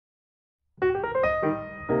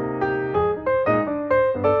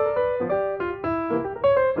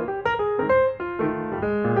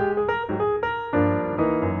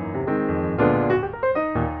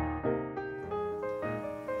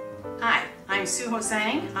I'm Sue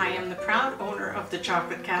Hosang. I am the proud owner of the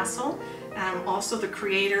Chocolate Castle, and I'm also the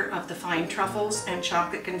creator of the fine truffles and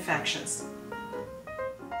chocolate confections.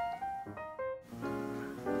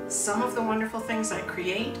 Some of the wonderful things I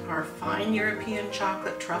create are fine European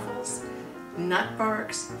chocolate truffles, nut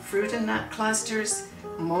barks, fruit and nut clusters,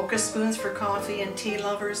 mocha spoons for coffee and tea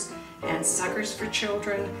lovers, and suckers for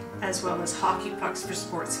children, as well as hockey pucks for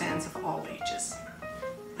sports fans of all ages.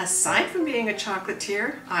 Aside from being a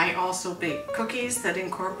chocolatier, I also bake cookies that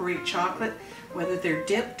incorporate chocolate, whether they're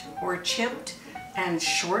dipped or chipped, and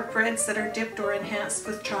shortbreads that are dipped or enhanced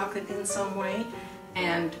with chocolate in some way,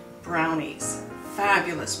 and brownies,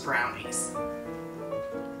 fabulous brownies.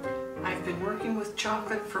 I've been working with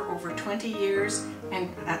chocolate for over 20 years, and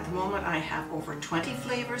at the moment I have over 20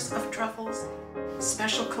 flavors of truffles,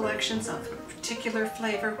 special collections of a particular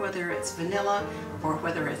flavor, whether it's vanilla or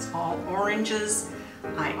whether it's all oranges.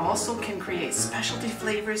 I also can create specialty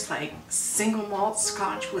flavors like single malt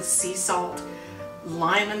scotch with sea salt,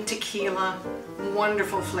 lime and tequila,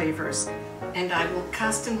 wonderful flavors. And I will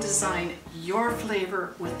custom design your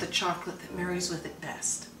flavor with the chocolate that marries with it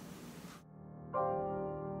best.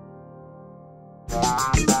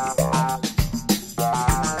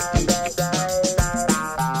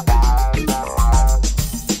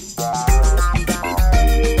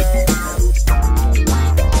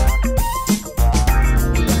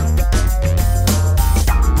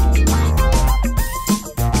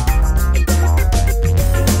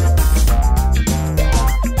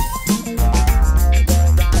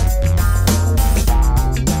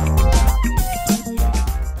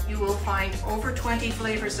 Over 20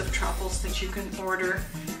 flavors of truffles that you can order,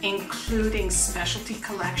 including specialty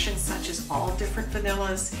collections such as all different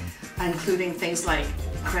vanillas, including things like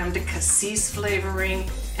creme de cassis flavoring,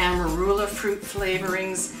 amarula fruit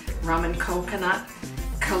flavorings, rum and coconut,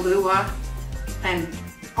 Kahlua, and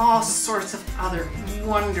all sorts of other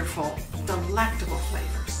wonderful, delectable flavors.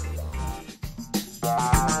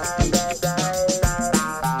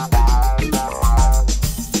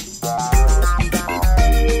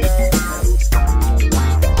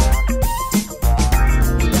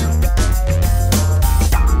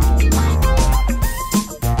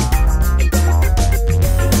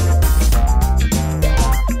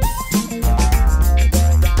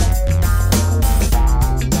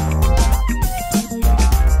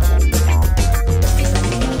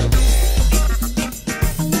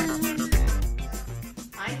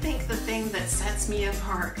 That sets me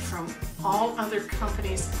apart from all other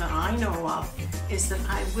companies that I know of is that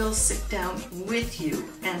I will sit down with you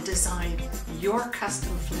and design your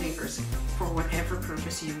custom flavors for whatever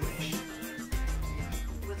purpose you wish.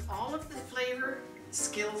 With all of the flavor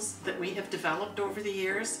skills that we have developed over the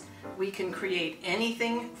years, we can create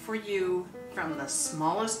anything for you, from the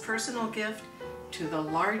smallest personal gift to the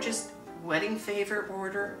largest wedding favor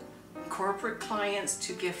order, corporate clients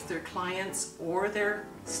to gift their clients or their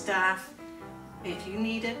staff. If you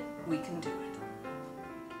need it, we can do it.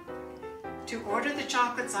 To order the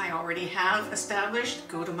chocolates I already have established,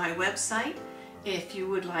 go to my website. If you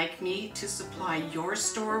would like me to supply your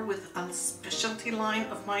store with a specialty line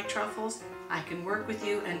of my truffles, I can work with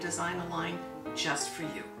you and design a line just for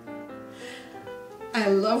you. I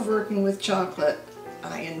love working with chocolate.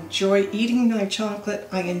 I enjoy eating my chocolate.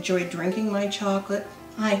 I enjoy drinking my chocolate.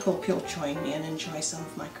 I hope you'll join me and enjoy some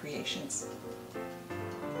of my creations.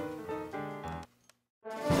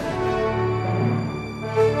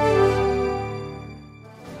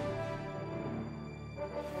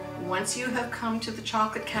 Once you have come to the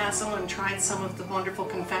Chocolate Castle and tried some of the wonderful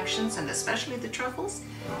confections, and especially the truffles,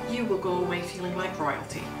 you will go away feeling like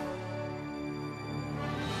royalty.